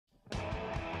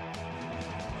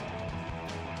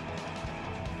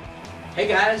Hey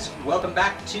guys, welcome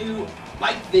back to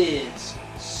Bike Vids.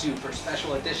 Super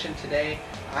special edition today.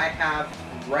 I have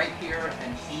right here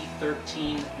an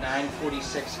E13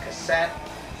 946 cassette,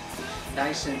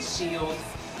 nice and sealed.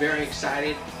 Very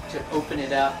excited to open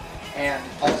it up and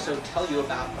also tell you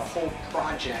about the whole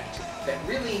project that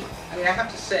really, I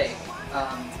have to say,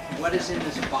 what is in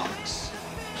this box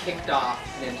kicked off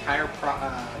an entire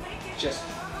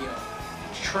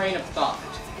train of thought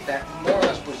that more or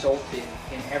less resulted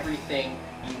in everything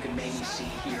you can maybe see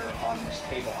here on this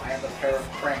table. I have a pair of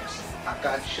cranks, I've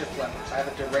got shift levers, I have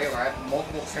a derailleur, I have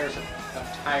multiple pairs of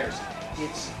tires.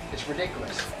 It's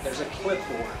ridiculous. There's a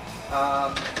clipboard,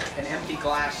 an empty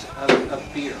glass of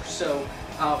beer. So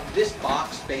this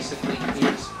box basically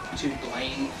is to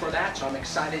blame for that. So I'm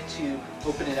excited to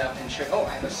open it up and show. Oh,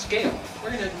 I have a scale. We're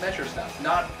going to measure stuff.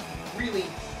 Not really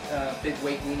big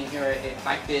weight meaning here at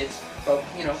Bike Vids, but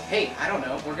hey, I don't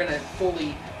know. We're going to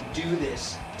fully do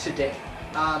this today.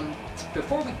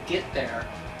 Before we get there,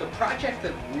 the project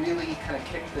that really kind of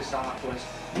kicked this off was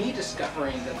me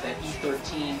discovering that the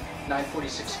E13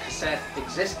 946 cassette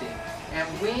existed, and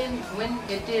when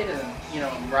it did,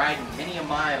 I'm riding many a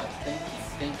mile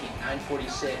thinking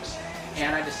 946,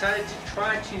 and I decided to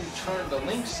try to turn the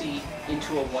link seat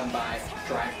into a 1x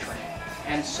drivetrain,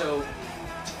 and so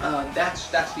that's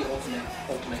the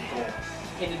ultimate goal.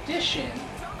 In addition,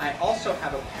 I also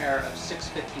have a pair of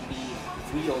 650B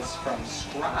wheels from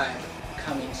Scribe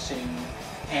coming soon,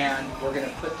 and we're going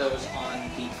to put those on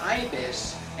the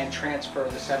Ibis and transfer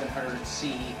the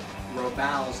 700C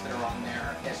Robals that are on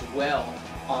there as well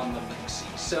on the link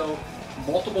seat. So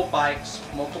multiple bikes,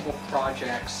 multiple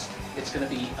projects. It's going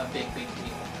to be a big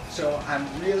deal. So I'm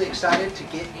really excited to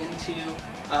get into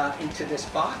this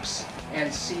box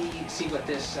and see what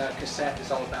this cassette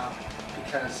is all about,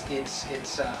 because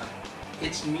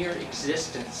its mere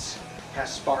existence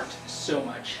has sparked so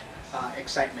much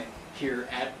excitement here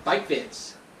at Bike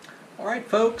Vids. Alright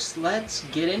folks, let's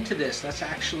get into this. Let's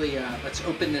actually, let's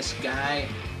open this guy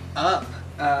up.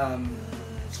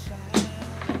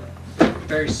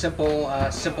 Very simple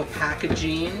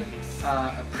packaging,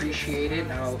 appreciate it.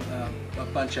 Now a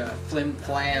bunch of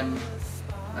flim-flam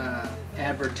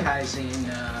advertising,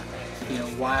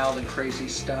 wild and crazy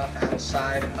stuff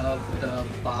outside of the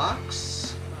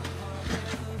box.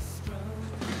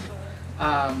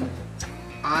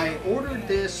 I ordered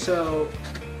this, so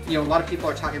a lot of people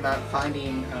are talking about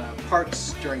finding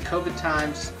parts during COVID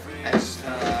times.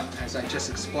 As I just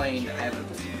explained, I have a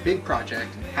big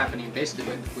project happening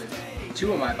basically with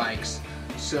two of my bikes,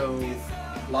 so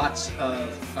lots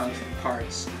of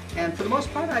parts. And for the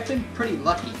most part, I've been pretty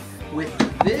lucky. With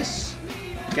this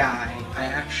guy, I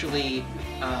actually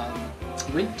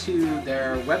went to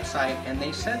their website and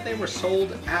they said they were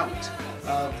sold out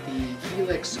of the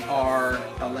Helix R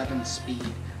 11-speed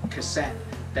cassette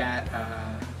that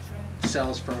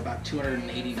sells for about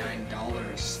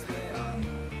 $289.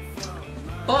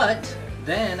 But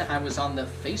then I was on the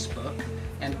Facebook,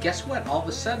 and guess what? All of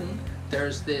a sudden,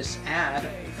 there's this ad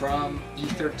from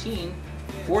E13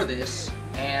 for this,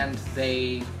 and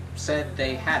they said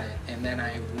they had it, and then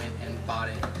I went and bought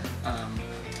it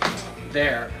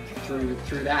there through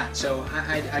that. So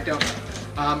I don't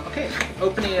know. Okay,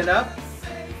 opening it up.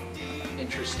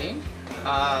 Interesting.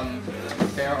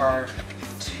 There are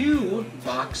two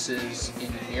boxes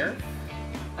in here.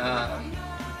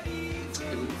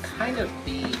 It would kind of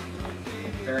be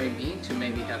very mean to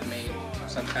maybe have made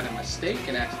some kind of mistake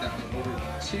and accidentally ordered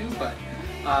two, but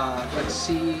let's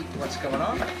see what's going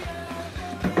on.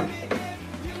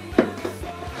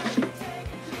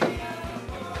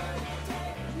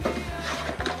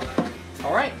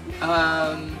 Alright,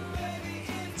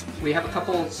 we have a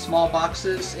couple small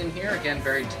boxes in here, again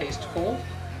very tasteful.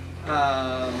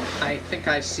 I think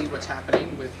I see what's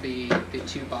happening with the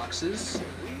two boxes.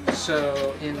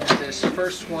 So in this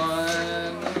first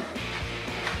one,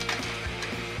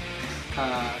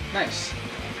 nice.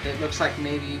 It looks like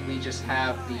maybe we just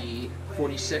have the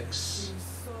 46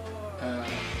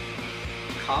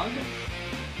 cog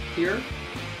here.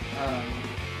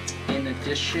 In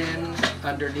addition,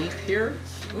 underneath here,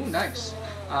 ooh, nice.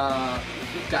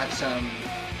 We've got some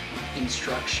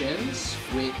instructions,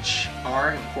 which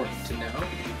are important to know.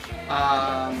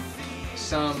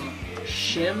 Some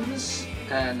shims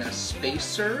and a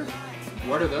spacer.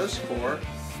 What are those for?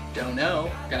 Don't know.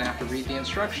 Gonna have to read the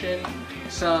instruction.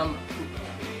 Some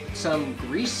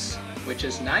grease, which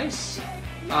is nice,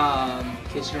 in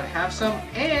case you don't have some.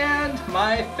 And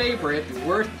my favorite,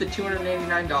 worth the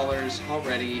 $289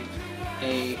 already,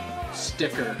 a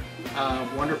sticker.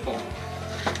 Wonderful.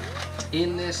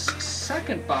 In this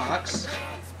second box,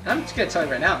 I'm just going to tell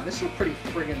you right now, this is a pretty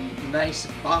friggin' nice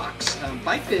box.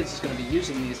 Bike Vids is going to be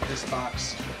using this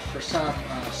box for some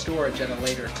storage at a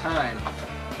later time.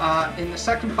 In the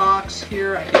second box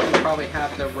here, I think we probably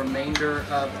have the remainder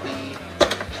of the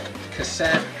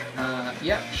cassette.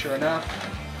 Yep, sure enough.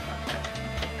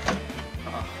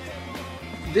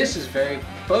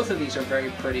 Both of these are very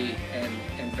pretty and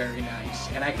very nice,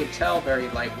 and I could tell very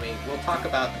lightweight. We'll talk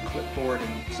about the clipboard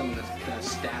and some of the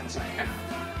stats I have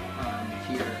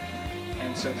here.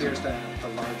 And so here's the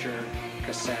larger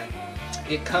cassette.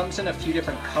 It comes in a few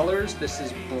different colors. This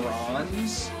is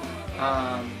bronze,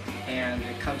 and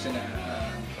it comes in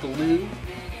a blue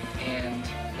and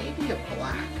maybe a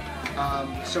black.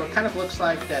 So it kind of looks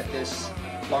like that this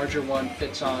larger one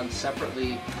fits on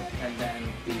separately, and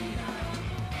then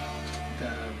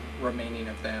the remaining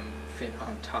of them fit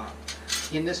on top.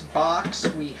 In this box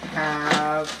we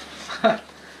have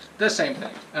the same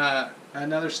thing.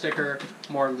 Another sticker,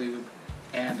 more lube,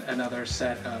 and another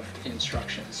set of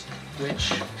instructions,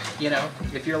 which, you know,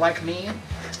 if you're like me,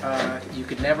 you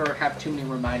could never have too many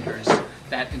reminders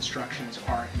that instructions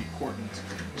are important.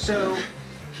 So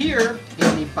here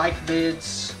in the Bike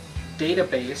Vids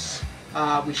database,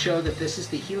 we show that this is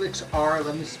the Helix R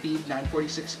 11-speed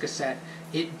 946 cassette.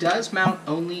 It does mount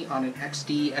only on an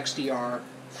XD XDR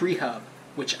free hub,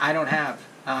 which I don't have.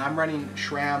 I'm running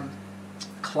SRAM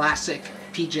Classic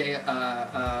PG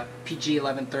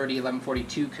 1130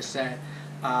 1142 cassette,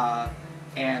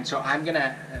 and so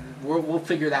we'll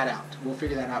figure that out. We'll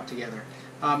figure that out together.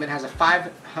 It has a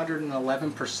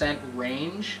 511%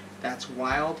 range. That's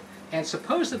wild. And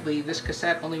supposedly this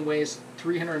cassette only weighs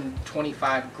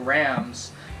 325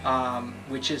 grams,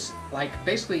 which is like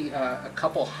basically a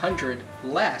couple hundred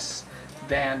less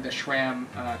than the SRAM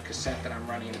cassette that I'm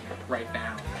running right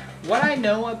now. What I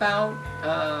know about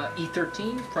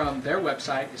E13 from their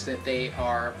website is that they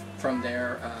are, from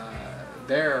their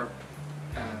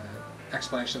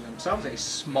explanation of themselves, a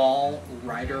small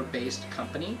rider-based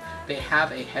company. They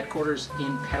have a headquarters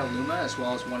in Petaluma as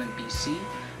well as one in BC,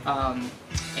 and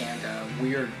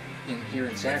we're here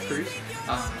in Santa Cruz,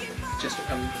 just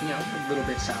a little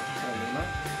bit south of Petaluma.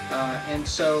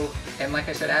 And like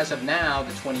I said, as of now,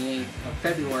 the 28th of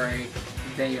February,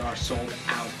 they are sold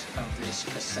out of this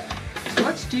cassette. So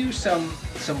let's do some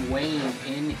weighing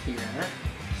in here,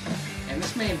 and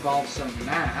this may involve some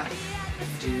math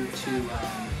due to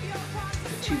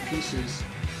the two pieces.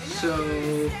 So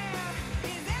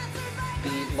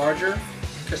the larger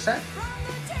cassette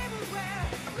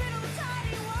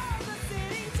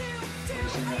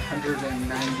is in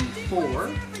 194.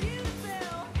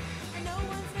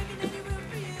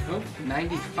 Oh,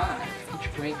 95. Each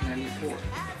weight 94.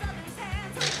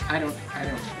 I don't.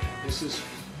 This is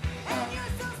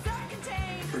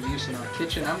for use in our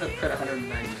kitchen. I'm going to put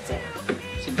 194.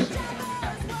 Seems to be going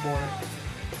back and forth.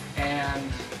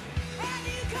 And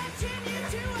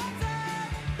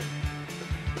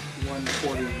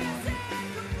 141.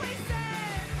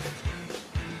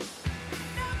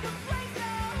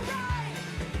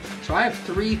 So I have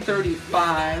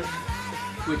 335,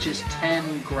 which is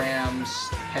 10 grams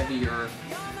heavier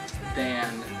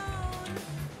than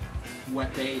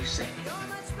what they say,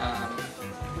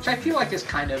 which I feel like is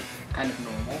kind of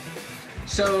normal.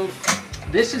 So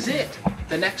this is it.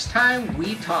 The next time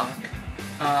we talk,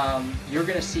 you're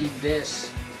going to see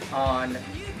this on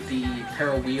the pair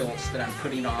of wheels that I'm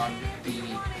putting on the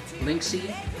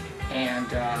Linksy,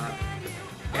 and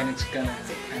it's gonna,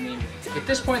 I mean, at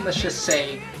this point, let's just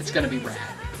say it's gonna be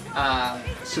rad.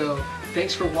 So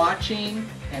thanks for watching,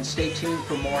 and stay tuned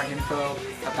for more info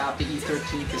about the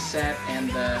E13 cassette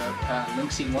and the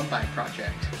Linksy 1x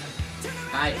project.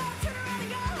 Bye.